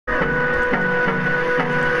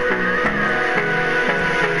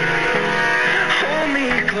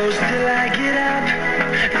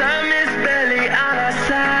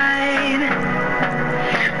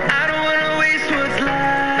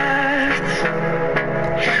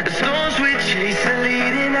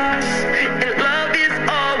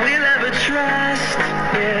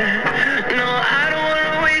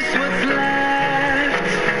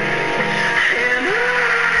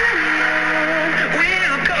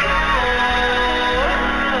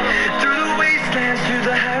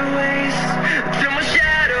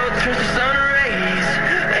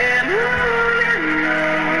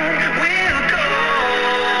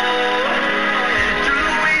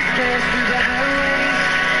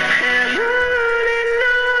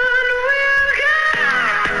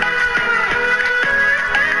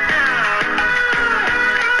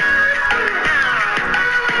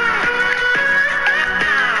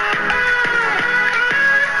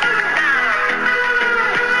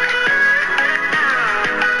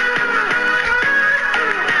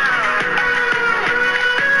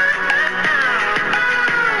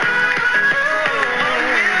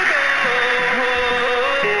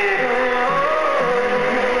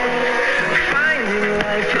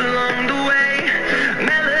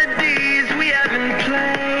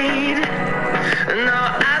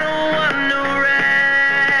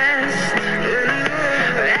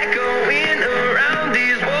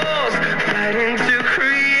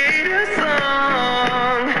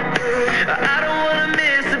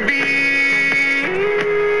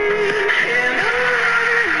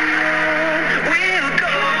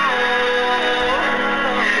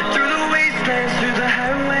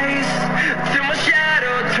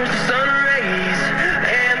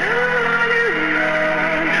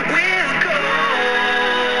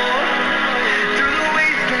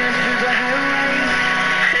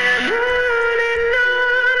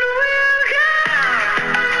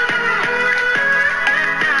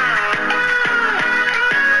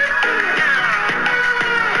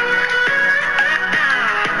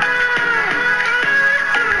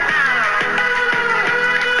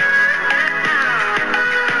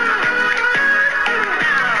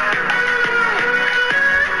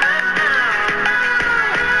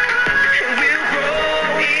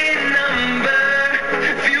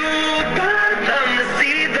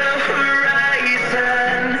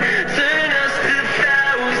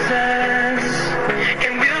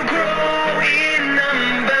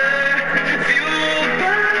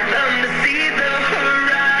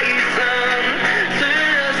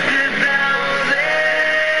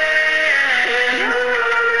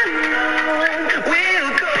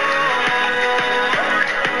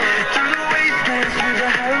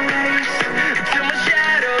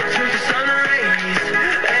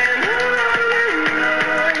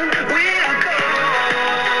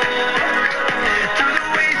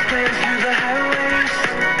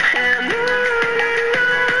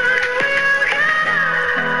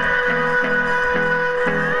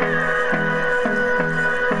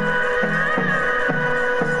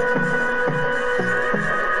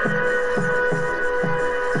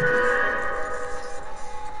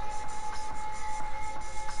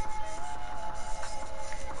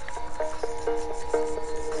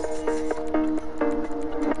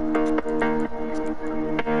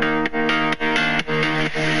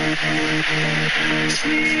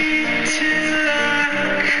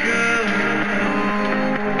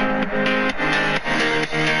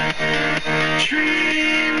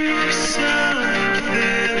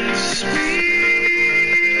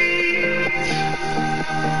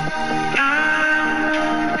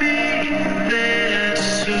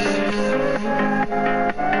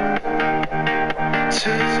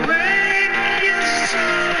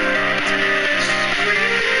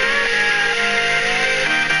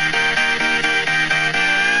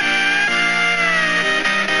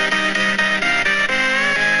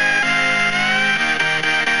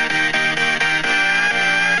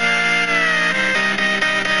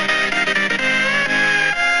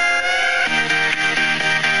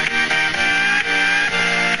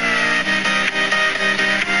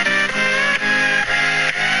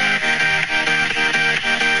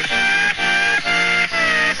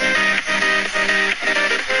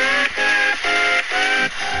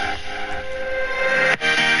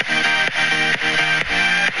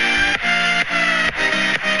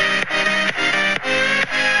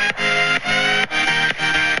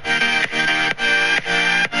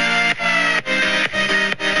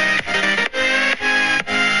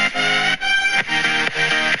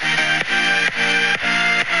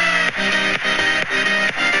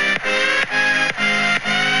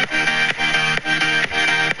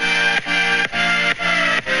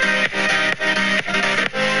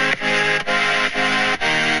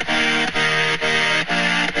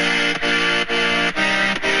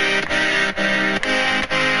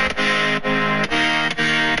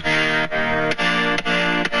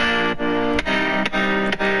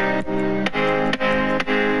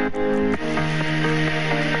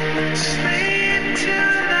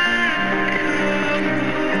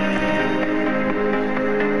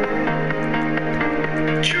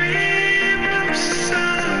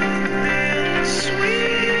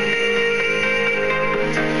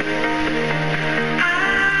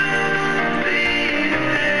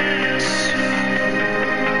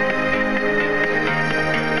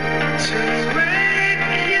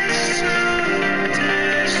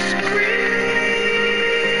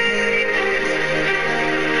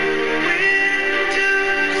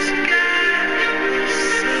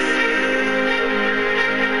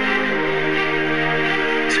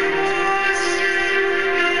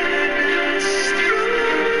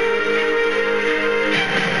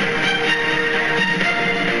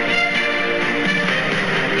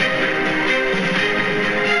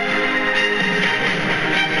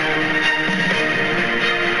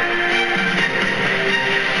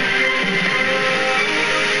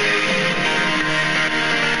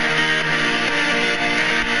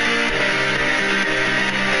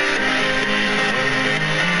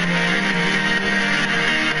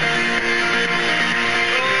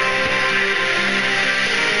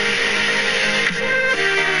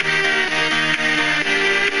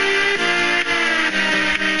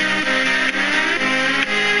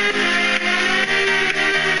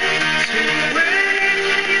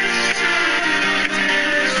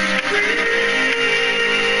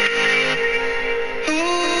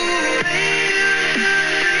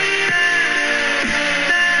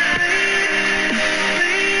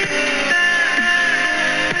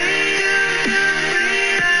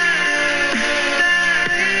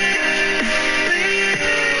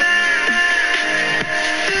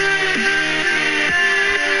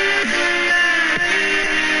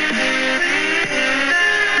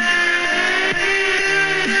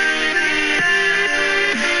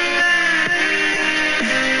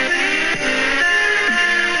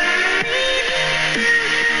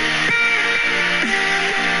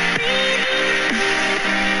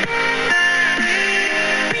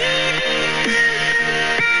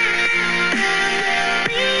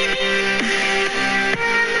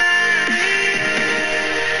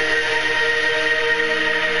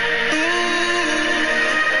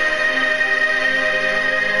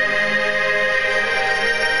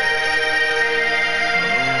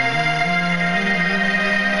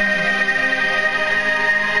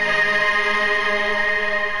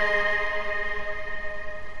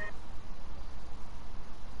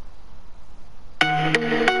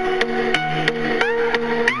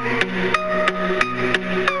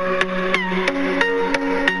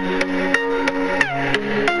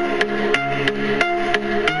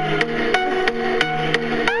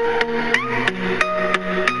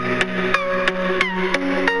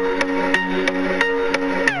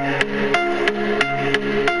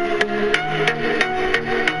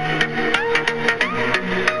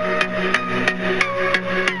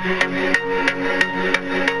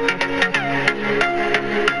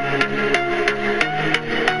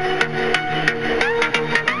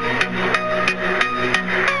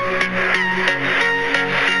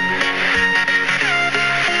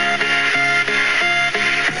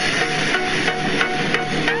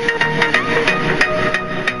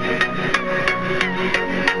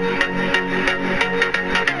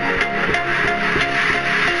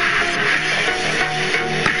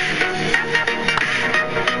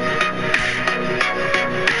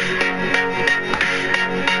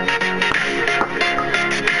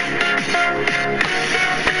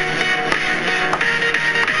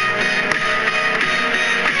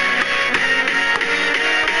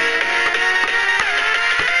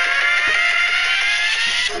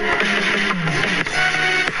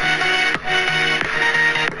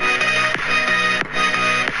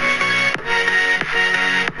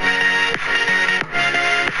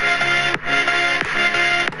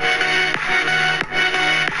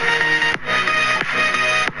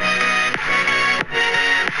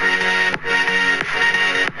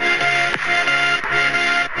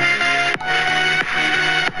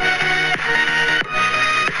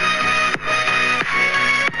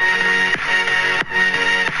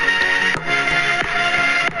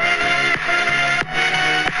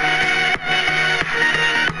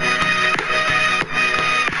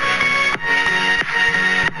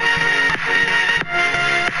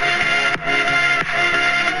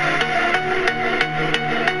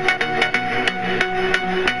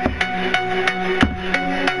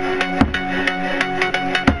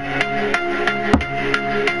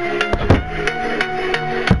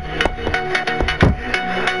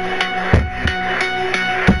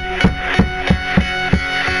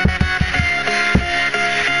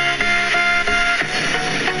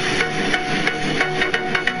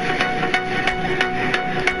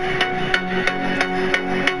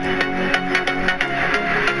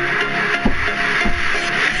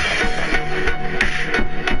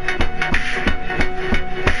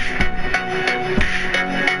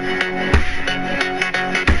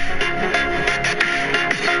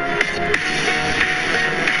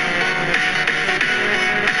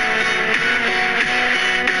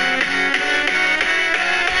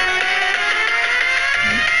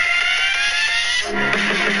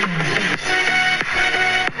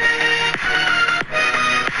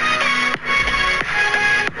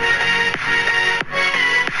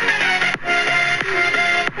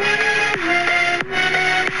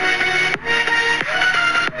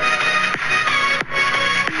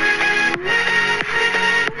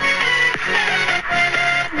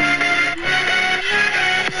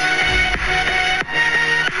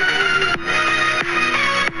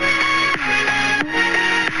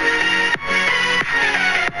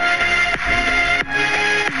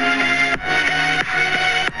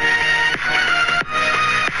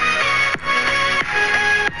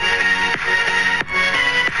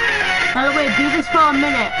By the way, do this for a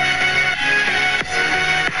minute.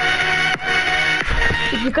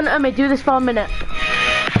 If you're gonna do this for a minute.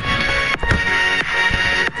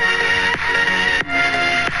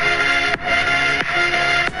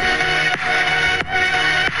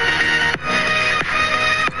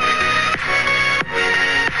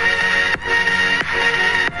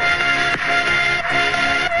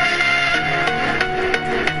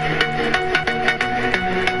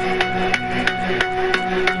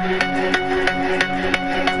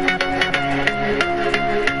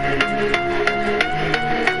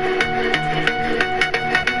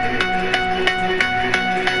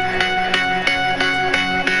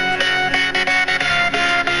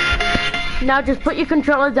 Now just put your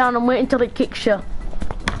controller down and wait until it kicks you.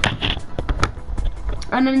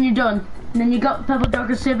 And then you're done. And then you got Purple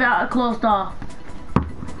Joggers, save it out a closed door.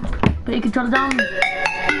 Put your controller down.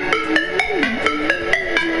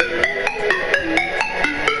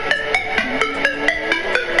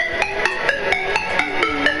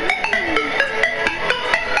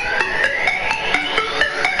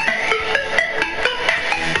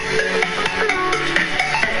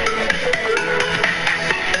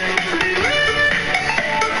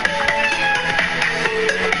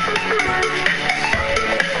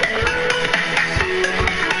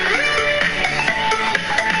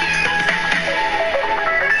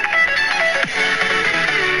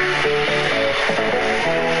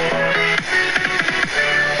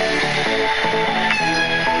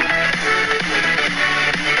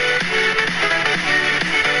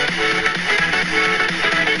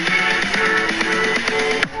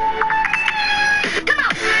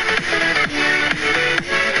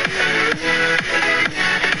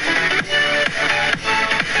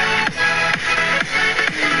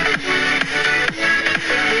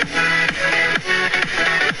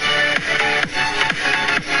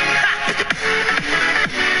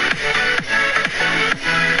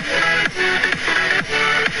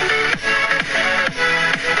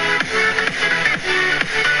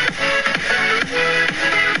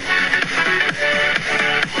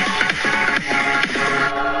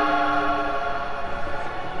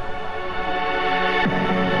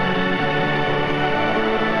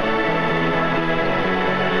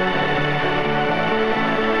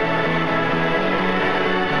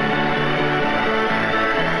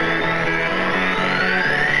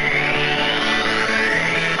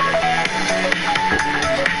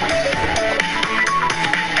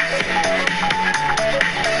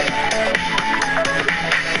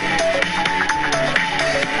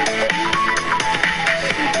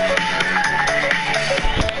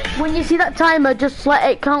 When you see that timer, just let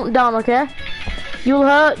it count down, okay? You'll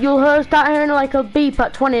start hearing like a beep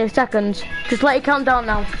at 20 seconds. Just let it count down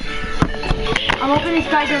now. I'm hoping this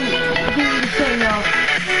guy doesn't do the same now.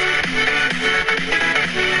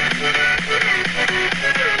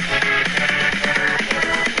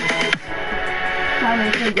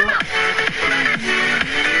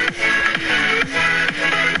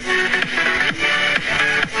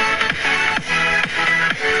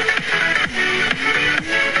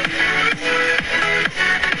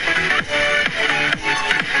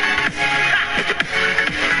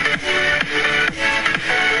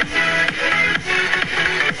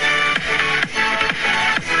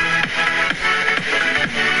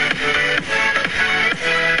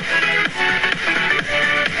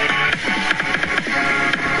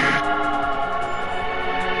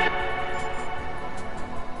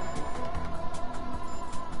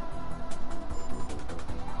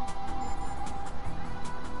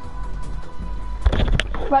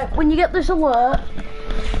 Right, when you get this alert,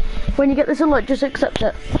 just accept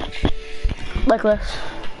it. Like this.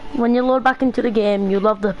 When you load back into the game, you'll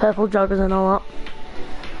have the purple joggers and all that.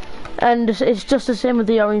 And it's just the same with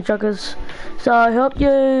the orange joggers. So I hope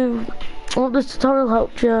this tutorial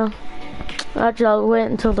helped you. Actually, I'll wait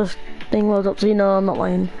until this thing loads up so you know I'm not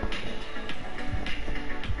lying.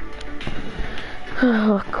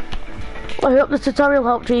 Look. I hope this tutorial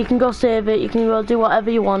helped you. You can go save it, you can go do whatever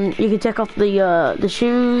you want. You can take off the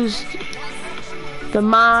shoes, the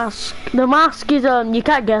mask. The mask is, you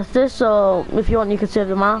can't guess this, so if you want you can save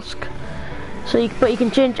the mask. So but you can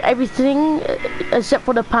change everything except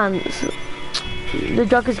for the pants. The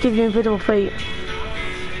joggers give you invisible feet.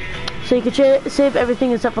 So you can save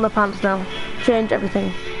everything except for the pants now. Change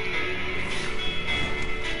everything.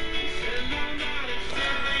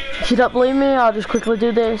 If you don't believe me, I'll just quickly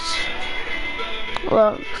do this.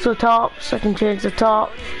 Look, so tops, I can change the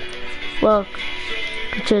top. Look,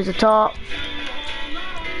 I can change the top.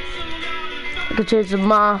 I can change the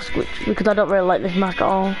mask, because I don't really like this mask at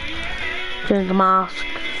all. Change the mask.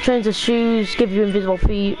 Change the shoes, give you invisible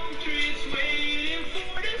feet.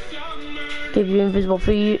 give you invisible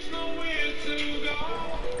feet.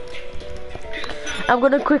 I'm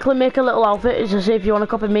gonna quickly make a little outfit to see if you want to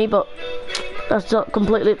copy me, but that's not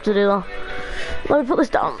completely up to you though. Let me put this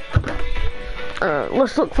down.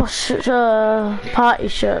 Let's look for party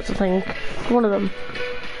shirts, I think. One of them.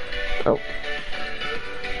 Oh.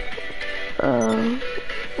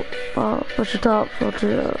 What's your top? What's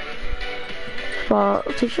your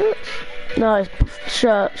t-shirts? No, it's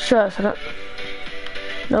shirts, isn't it?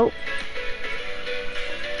 Nope.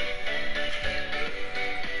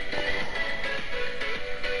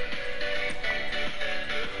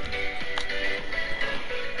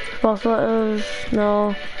 Sports letters?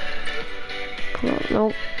 No.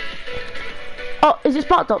 Nope. Oh, is it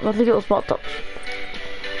spot tops? I think it was spot tops.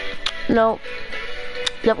 No.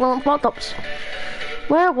 Yep, we want spot tops.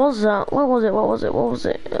 Where was that? What was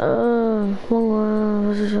it?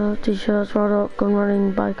 T-shirts, product, gun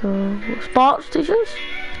running, biker, sports t-shirts?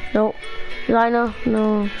 No. Designer?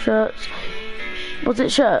 No. Shirts. Was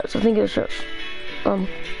it shirts? I think it was shirts.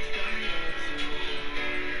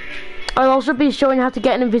 I'll also be showing you how to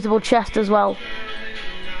get an invisible chest as well.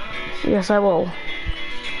 Yes, I will.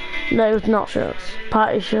 No, it was not shirts.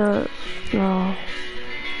 Party shirts. No.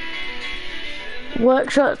 Work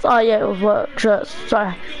shirts. Oh yeah, it was work shirts.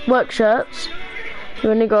 Sorry, work shirts.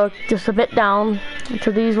 You're gonna go just a bit down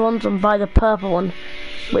to these ones and buy the purple one,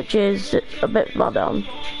 which is a bit more down.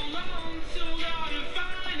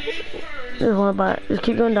 Just wanna buy it. Just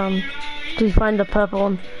keep going down till you find the purple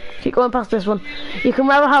one. Keep going past this one. You can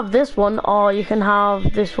rather have this one or you can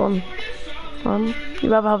have this one.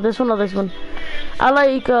 You rather have this one or this one? I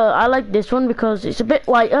like this one because it's a bit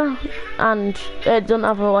lighter and it doesn't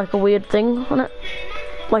have like a weird thing on it.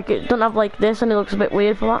 Like it doesn't have like this and it looks a bit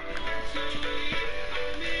weird for that.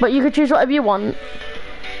 But you can choose whatever you want.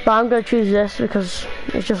 But I'm gonna choose this because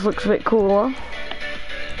it just looks a bit cooler.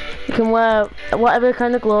 You can wear whatever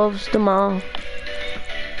kind of gloves, doesn't matter.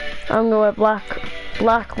 I'm gonna wear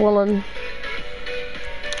black woolen.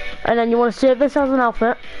 And then you want to save this as an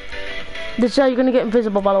outfit. This is how you're gonna get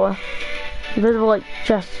invisible, by the way. Invisible like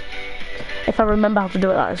chest. If I remember how to do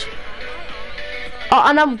it, that is. Oh,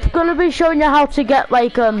 and I'm gonna be showing you how to get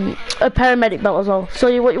like a paramedic belt as well. So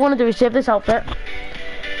what you want to do is save this outfit.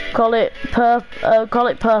 Call it purple.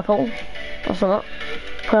 Or something.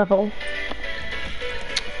 Purple.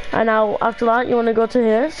 And now after that, you want to go to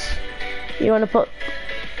this. You want to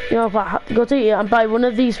go to here and buy one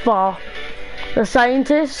of these for the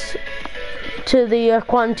scientists to the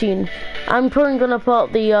quarantine. I'm probably gonna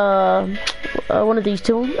put the one of these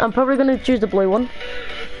two. I'm probably gonna choose the blue one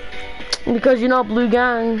because you know blue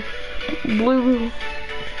gang, blue.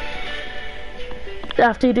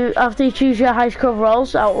 After you choose your high school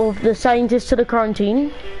roles out of the scientist to the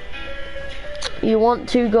quarantine, you want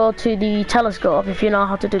to go to the telescope if you know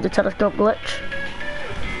how to do the telescope glitch.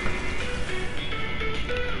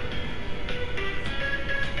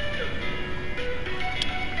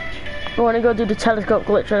 I want to go do the telescope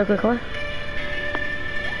glitch really quickly.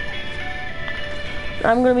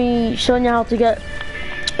 I'm going to be showing you how to get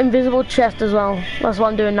invisible chest as well. That's what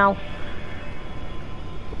I'm doing now.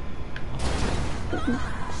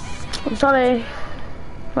 I'm sorry.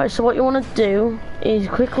 Right, so what you want to do is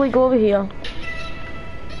quickly go over here.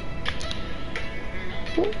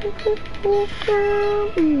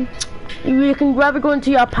 You can grab it, go into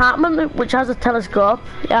your apartment which has a telescope.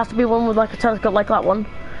 It has to be one with like a telescope like that one.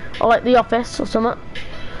 Or like the office or something.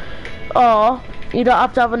 Or you don't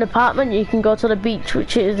have to have an apartment, you can go to the beach,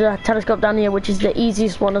 which is a telescope down here, which is the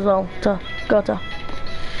easiest one as well to go to.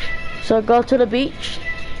 So go to the beach.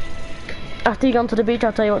 After you go to the beach,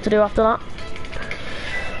 I'll tell you what to do after that.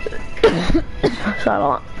 Sorry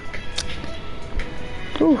about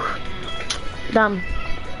that. Ooh. Damn.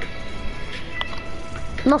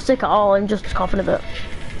 I'm not sick at all, I'm just coughing a bit.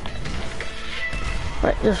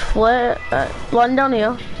 Right, just flare, land down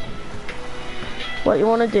here. What you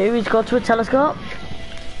want to do is go to a telescope,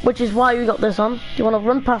 which is why we got this on. You want to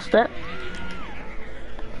run past it.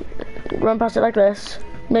 Run past it like this.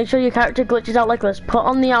 Make sure your character glitches out like this. Put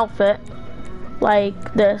on the outfit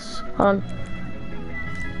like this. Hold on.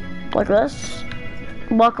 Like this.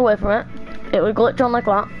 Walk away from it. It will glitch on like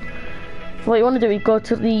that. What you want to do is go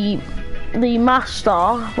to the mask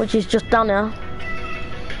star, which is just down here.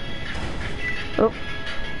 Oh.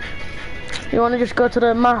 You want to just go to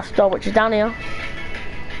the mask star, which is down here.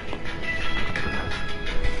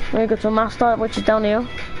 Then you go to a mask star, which is down here.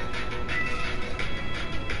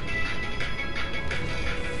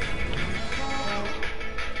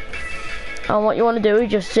 And what you want to do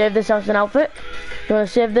is just save this as an outfit. You want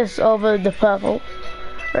to save this over the purple,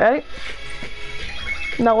 right?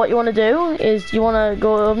 Now what you want to do is you want to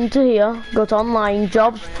go over to here, go to online,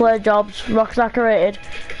 jobs, player jobs, rocks decorated.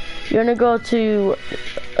 You're going to go to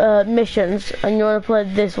missions, and you want to play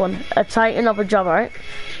this one, a Titan of a job, right?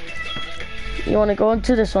 You want to go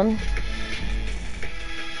into this one.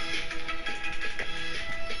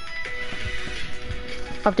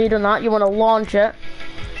 After you've done that, you want to launch it,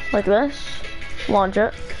 like this, launch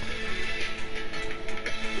it.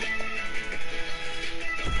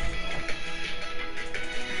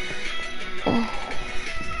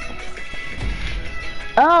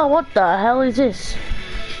 Oh, what the hell is this?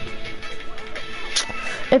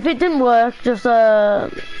 If it didn't work, just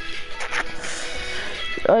all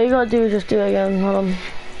you gotta do is just do it again. Hold on.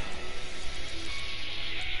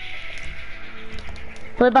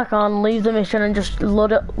 Put it back on, leave the mission, and just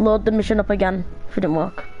load the mission up again if it didn't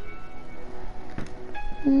work.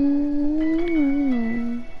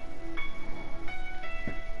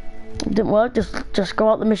 It didn't work, just go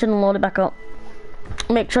out the mission and load it back up.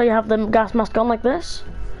 Make sure you have the gas mask on like this.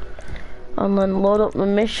 And then load up the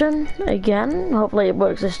mission again. Hopefully it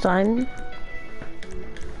works this time.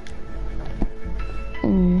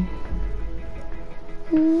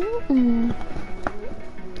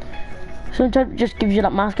 Sometimes it just gives you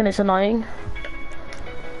that mask and it's annoying.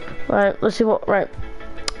 Right, let's see what, right.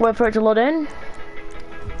 Wait for it to load in.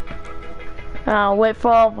 Wait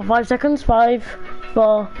for 5 seconds. 5,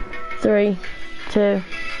 4, 3, 2,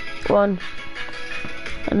 1.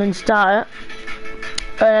 And then start it.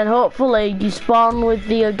 And then hopefully you spawn with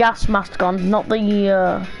the gas mask on, not the,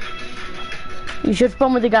 you should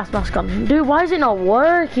spawn with the gas mask on. Dude, why is it not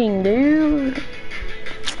working, dude?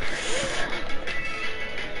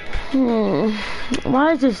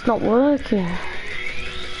 Why is this not working?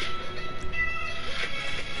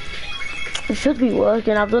 It should be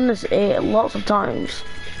working. I've done this lots of times.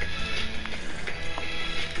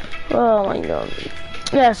 Oh my god.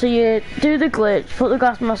 Yeah, so you do the glitch, put the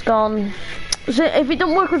gas mask on. So if it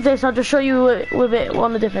doesn't work with this, I'll just show you with it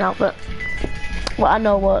on a different outfit. What I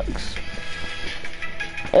know works.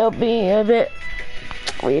 It'll be a bit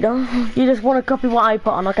weirder. You just want to copy what I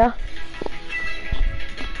put on, okay?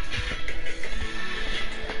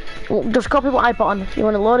 Just copy what I put on. You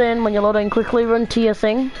want to load in. When you load in, quickly run to your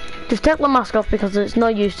thing. Just take the mask off because it's no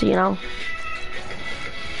use to you now.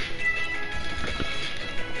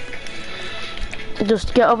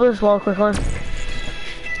 Just get over this wall quickly.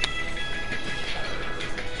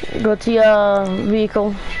 Go to your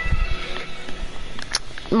vehicle.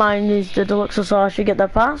 Mine is the deluxe, so I should get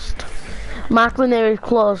that fast. Mark the nearest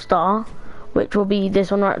closed door, which will be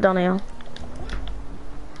this one right down here.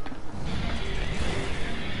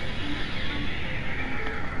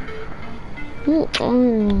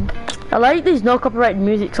 I like these no copyright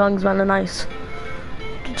music songs, man. They're nice.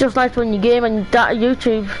 Just nice when you game and that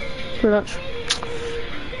YouTube, pretty much.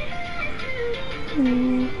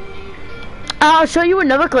 I'll show you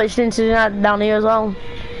another glitch incident down here as well.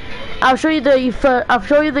 I'll show you the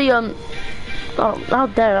oh, how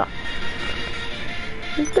dare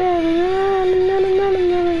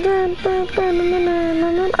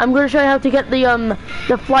I'm gonna show you how to get the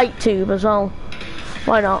flight tube as well.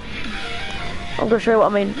 Why not? I'm gonna show you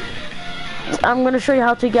what I mean. I'm gonna show you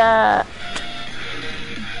how to get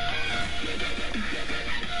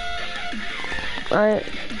right.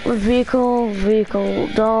 Vehicle,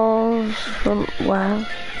 doors, front left,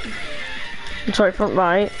 I'm sorry, front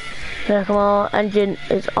right, vehicle, engine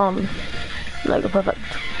is on, like perfect.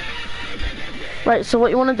 Right, so what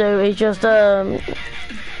you want to do is just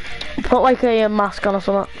put like a mask on or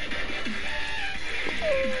something.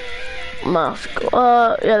 Mask,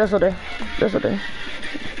 yeah, this will do,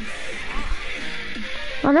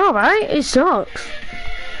 I know, right? It sucks.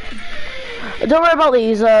 Don't worry about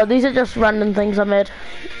these are just random things I made.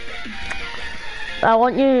 I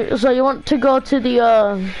want you, so you want to go to the,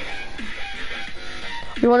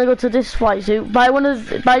 you want to go to this flight suit. Buy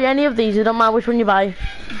any of these, it don't matter which one you buy.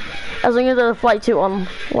 As long as there's a flight suit on.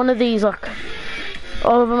 One of these, look.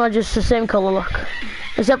 All of them are just the same colour, look.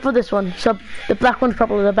 Except for this one. So the black one's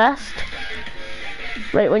probably the best.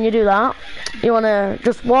 Right, when you do that, you want to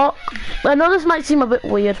just walk. I know this might seem a bit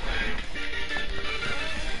weird.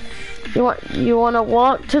 You want to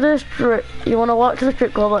walk to the strip. You want to walk to the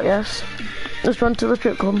strip club, like this. Just run to the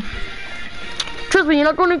strip club. Trust me, you're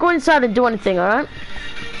not going to go inside and do anything, alright?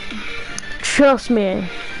 Trust me.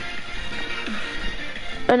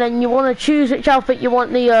 And then you want to choose which outfit you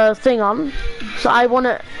want the thing on. So I want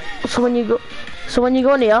it. So when you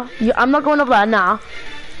go in here, I'm not going over there now.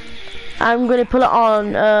 I'm going to put it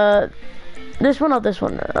on this one or this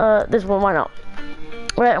one. This one. Why not?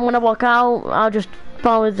 Right. And when I walk out, I'll just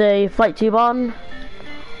follow the flight tube on.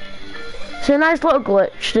 It's a nice little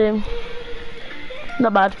glitch, too.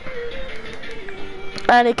 Not bad.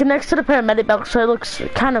 And it connects to the paramedic belt, so it looks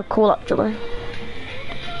kind of cool, actually.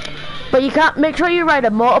 But you can't, make sure you ride a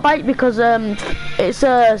motorbike, because it's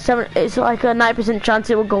like a 9% chance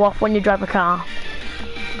it will go off when you drive a car.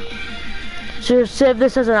 So save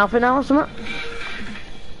this as an outfit now or something.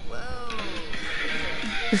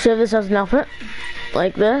 Just save this as an outfit,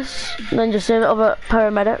 like this, and then just save it over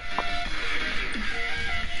paramedic.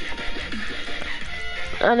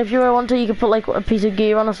 And if you really want to, you can put like a piece of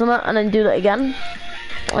gear on or something, and then do that again,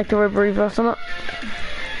 like a rebreather or something.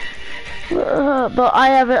 But I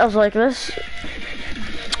have it as like this.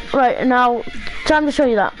 Right, now, time to show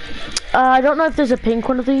you that. I don't know if there's a pink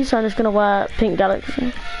one of these, so I'm just gonna wear Pink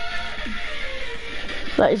Galaxy.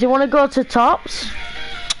 Right, if you want to go to tops,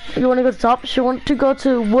 you want to go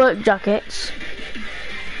to work jackets.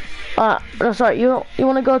 No, sorry, you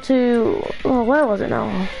want to go to, oh, where was it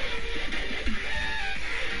now?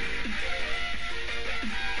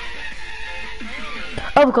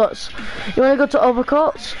 Overcoats. You want to go to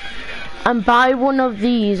overcoats and buy one of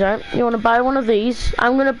these, right? You want to buy one of these.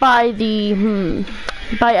 I'm gonna buy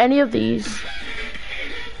buy any of these.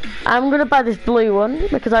 I'm gonna buy this blue one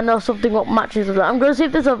because I know something what matches with that. I'm gonna see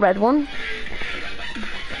if there's a red one.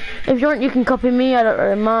 If you want, you can copy me. I don't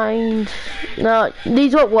really mind. No,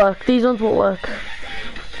 these won't work. These ones won't work.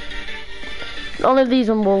 Only these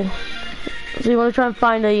one will. So you want to try and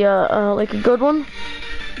find a like a good one.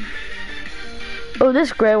 Oh,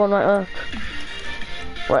 this grey one might work.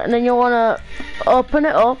 Right, and then you want to open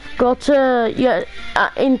it up. Go to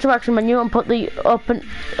interaction menu and put the open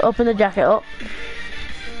the jacket up.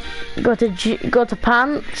 Go to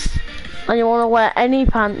pants, and you want to wear any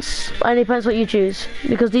pants that you choose,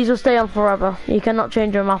 because these will stay on forever. You cannot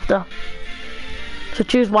change them after. So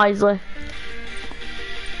choose wisely.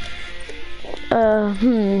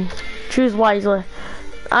 Choose wisely.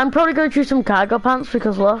 I'm probably going to choose some cargo pants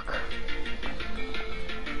because look.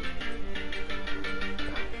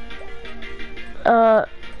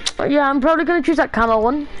 Yeah, I'm probably going to choose that camo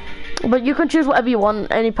one, but you can choose whatever you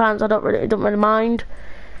want. Any pants, I don't really mind.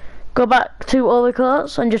 Go back to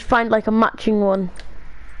overcoats and just find like a matching one.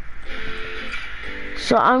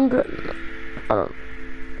 So I'm good.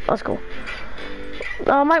 That's cool.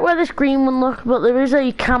 I might wear this green one, look, but there is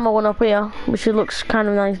a camo one up here, which looks kind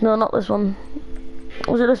of nice. No, not this one.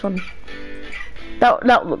 Was it this one?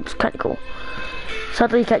 That looks kind of cool.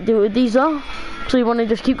 Sadly, you can't do it with these though. So you want to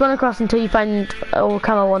just keep going across until you find a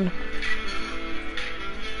camo one.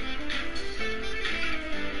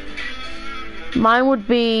 Mine would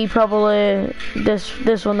be probably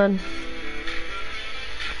this one then.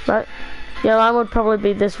 Right? Yeah, mine would probably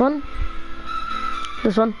be this one.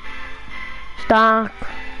 This one. Dark.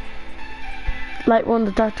 Light one,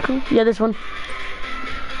 the tactical. Yeah, this one.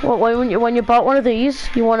 Well, when you bought one of these,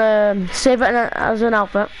 you want to save it as an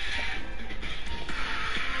outfit.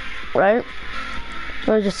 Right?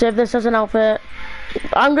 So just save this as an outfit.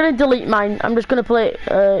 I'm going to delete mine. I'm just going to play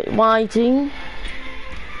YT.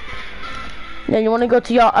 Then you want to go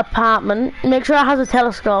to your apartment. Make sure it has a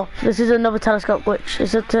telescope. This is another telescope glitch.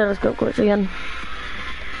 It's a telescope glitch again.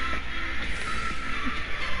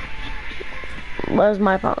 Where's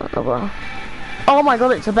my apartment? Oh my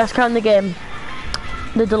god, it's the best car in the game.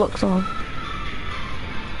 The deluxe one.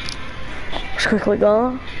 Let's quickly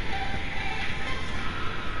go.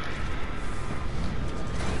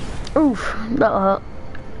 Oof, that hurt.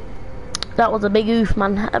 That was a big oof,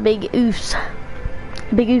 man. A big oof.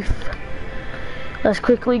 Big oof. Let's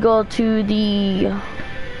quickly go to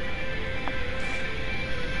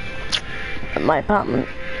my apartment.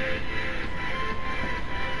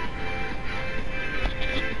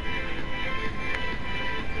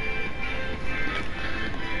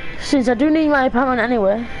 Since I do need my apartment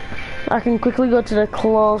anyway, I can quickly go to the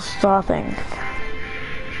clothes store thing.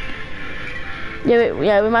 Yeah,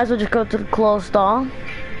 we might as well just go to the clothes store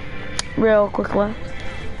real quickly.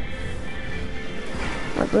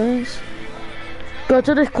 Like this. Go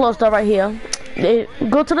to this clothes store right here.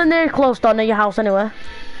 Go to the nearest clothes store near your house anyway.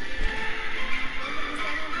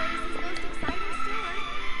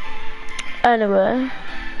 Anyway,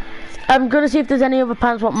 I'm gonna see if there's any other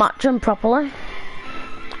pants that match them properly.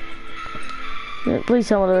 Yeah, please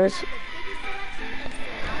tell me there is.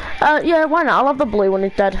 Yeah, why not? I'll have the blue one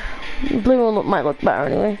instead. The blue one might look better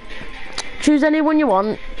anyway. Choose any one you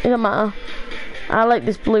want, it doesn't matter. I like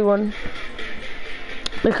this blue one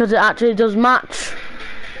because it actually does match.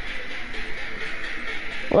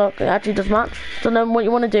 Look, it actually does match. So then what you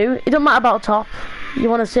want to do, it doesn't matter about top. You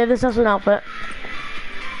want to save this as an outfit.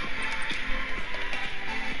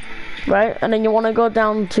 Right, and then you want to go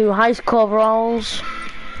down to high school overalls.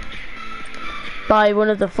 buy one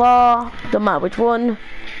of the four, don't matter which one.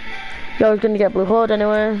 You're always gonna get blue hood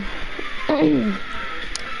anyway.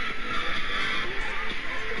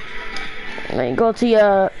 Then go to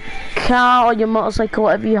your car or your motorcycle,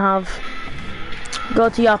 whatever you have. Go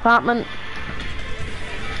to your apartment.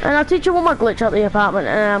 And I'll teach you one more glitch at the apartment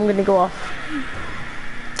and I'm gonna go off.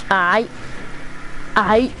 Aight.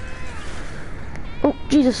 Oh,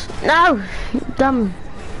 Jesus. No! Damn.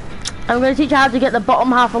 I'm gonna teach you how to get the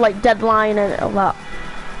bottom half of like deadline and all that.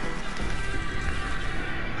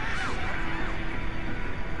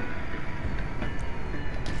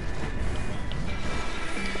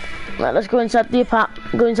 Right, let's go inside the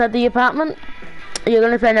apartment. You're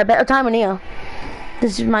gonna spend a bit of time in here.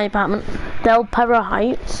 This is my apartment. Del Perro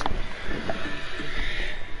Heights.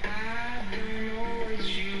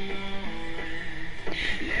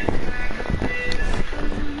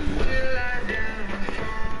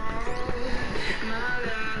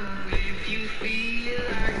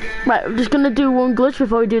 Right, I'm just gonna do one glitch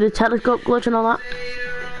before we do the telescope glitch and all that.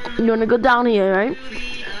 You wanna go down here, right?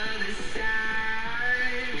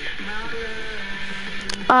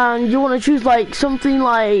 And you wanna choose like something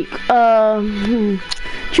like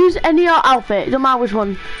choose any outfit, don't matter which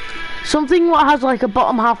one. Something that has like a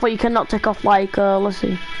bottom half where you cannot take off, like let's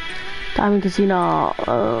see. Diamond Casino,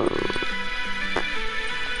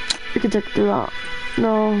 you can do that.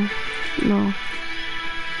 No.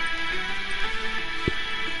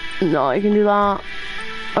 No, you can do that.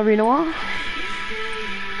 Arena war?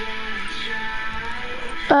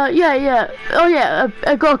 Yeah. Oh yeah,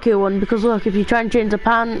 a Goku one, because look, if you try and change the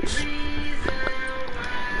pants,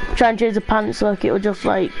 look, it will just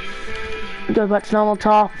like go back to normal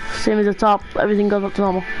top, same as the top, everything goes back to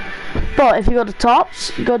normal. But if you go to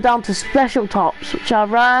tops, go down to special tops, which are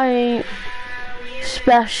right,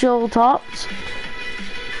 special tops.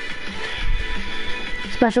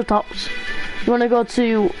 You want to go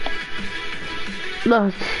to,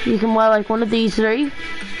 look, you can wear like one of these three.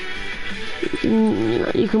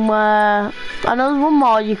 You can wear, I know there's one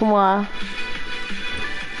more you can wear.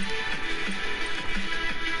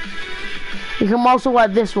 You can also wear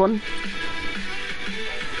this one.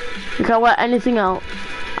 You can't wear anything else.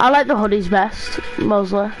 I like the hoodies best,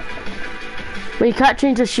 mostly. But you can't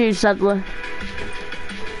change the shoes, sadly.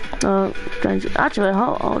 Actually,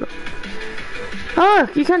 hold on. Oh,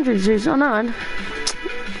 look, you can change the shoes. Oh, no, man.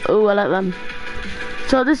 Oh, I like them.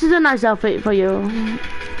 So this is a nice outfit for you.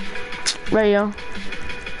 There you go.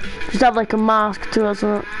 Just have like a mask too or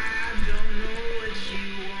something.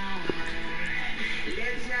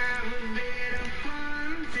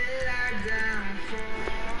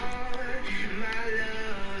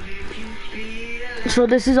 So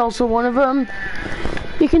this is also one of them.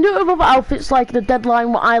 You can do it with other outfits like the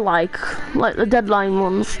Deadline, what I like the Deadline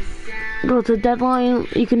ones. Go to Deadline,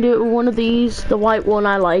 you can do it with one of these, the white one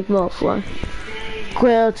I like mostly.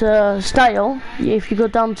 Go to Style, if you go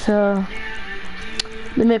down to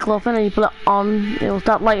the mid-clothing and you put it on, it will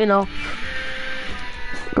start lighting up.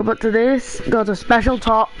 Go back to this, go to Special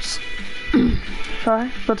Tops.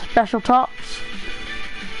 Sorry, go to Special Tops.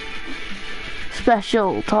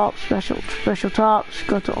 Special Tops,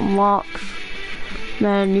 go to Unlocks.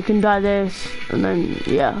 Then you can buy this, and then,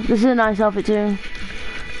 yeah, this is a nice outfit too.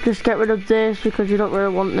 Just get rid of this because you don't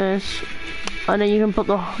really want this. And then you can put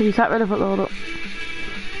you can't really put the hood up.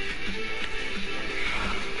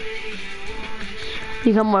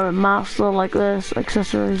 You can wear a mask like this,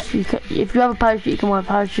 accessories. If you have a parachute, you can wear a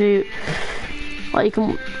parachute. Like you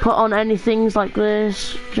can put on any things like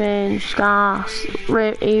this, chains, scarves,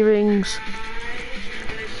 earrings,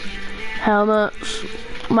 helmets,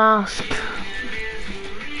 mask,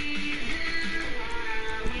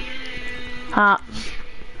 hats.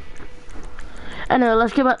 Anyway,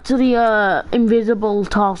 let's get back to the invisible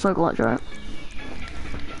torso glitch, right?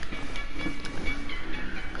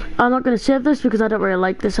 I'm not going to save this because I don't really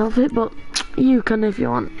like this outfit, but you can if you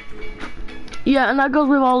want. Yeah, and that goes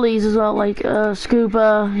with all these as well, like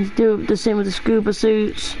scuba, you do the same with the scuba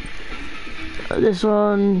suits. This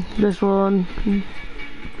one.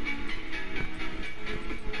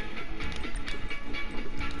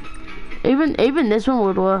 Even this one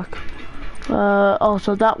would work.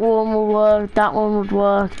 Also that one will work, that one would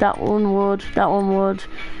work, that one would.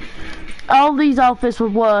 All these outfits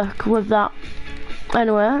would work with that.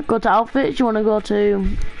 Anyway, go to outfits, you want to go to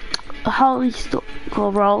Holly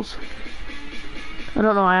overalls. I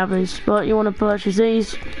don't know I have these, but you want to purchase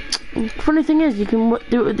these. Funny thing is, you can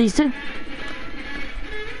do it with these too.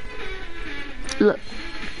 Look.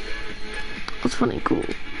 That's funny, cool.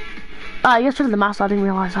 Yesterday the mask, I didn't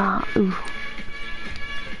realise that. Ooh.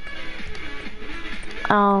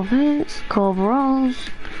 Outfits, overalls.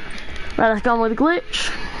 Right, let's go on with the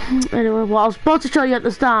glitch. Anyway, well, I was supposed to show you at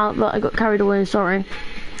the start, but I got carried away, sorry.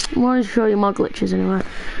 I wanted to show you more glitches anyway.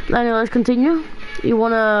 Anyway, let's continue. You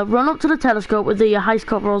want to run up to the telescope with the high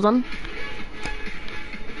scope rolls on.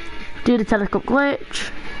 Do the telescope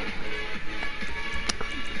glitch.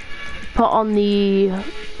 Put on the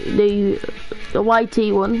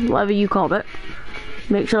YT one, whatever you called it.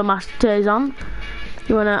 Make sure the mask stays on.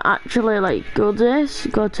 You wanna actually like go to this,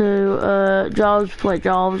 go to jobs, play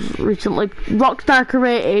jobs, recently Rockstar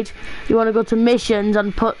created. You wanna go to missions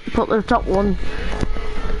and put the top one.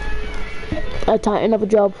 I type another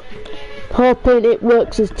job. Hoping it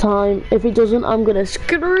works this time. If it doesn't, I'm gonna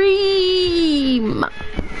scream.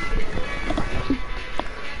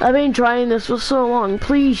 I've been trying this for so long.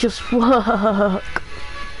 Please just work.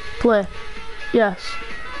 Play. Yes.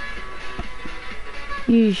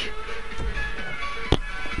 You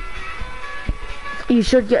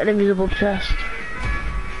should get an invisible chest.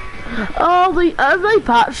 Oh, have they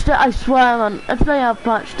patched it? I swear, man. If they have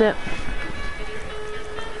patched it.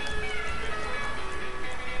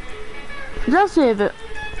 Did I save it?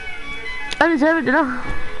 I didn't save it, did I?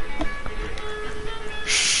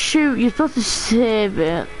 Shoot, you're supposed to save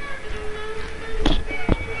it.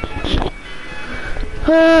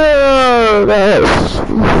 Oh, that's...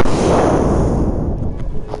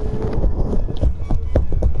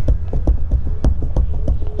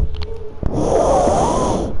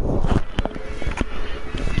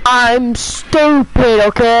 I'm stupid,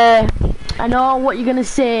 okay? I know what you're gonna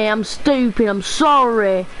say. I'm stupid. I'm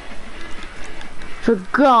sorry.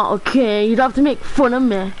 Forgot, okay? You'd have to make fun of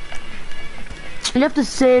me. You have to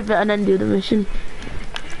save it and then do the mission.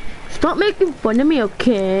 Stop making fun of me,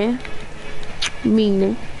 okay?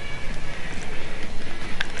 Meanie.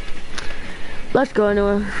 Let's go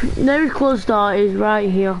anyway. Very close start is right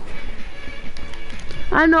here.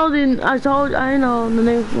 I know the name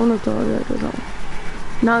one I told you.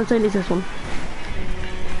 Now I'm saying it's this one.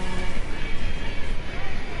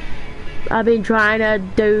 I've been trying to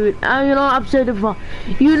do it. You know, I've said it before.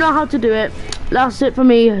 You know how to do it. That's it for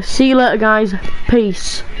me. See you later, guys.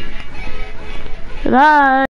 Peace. Bye.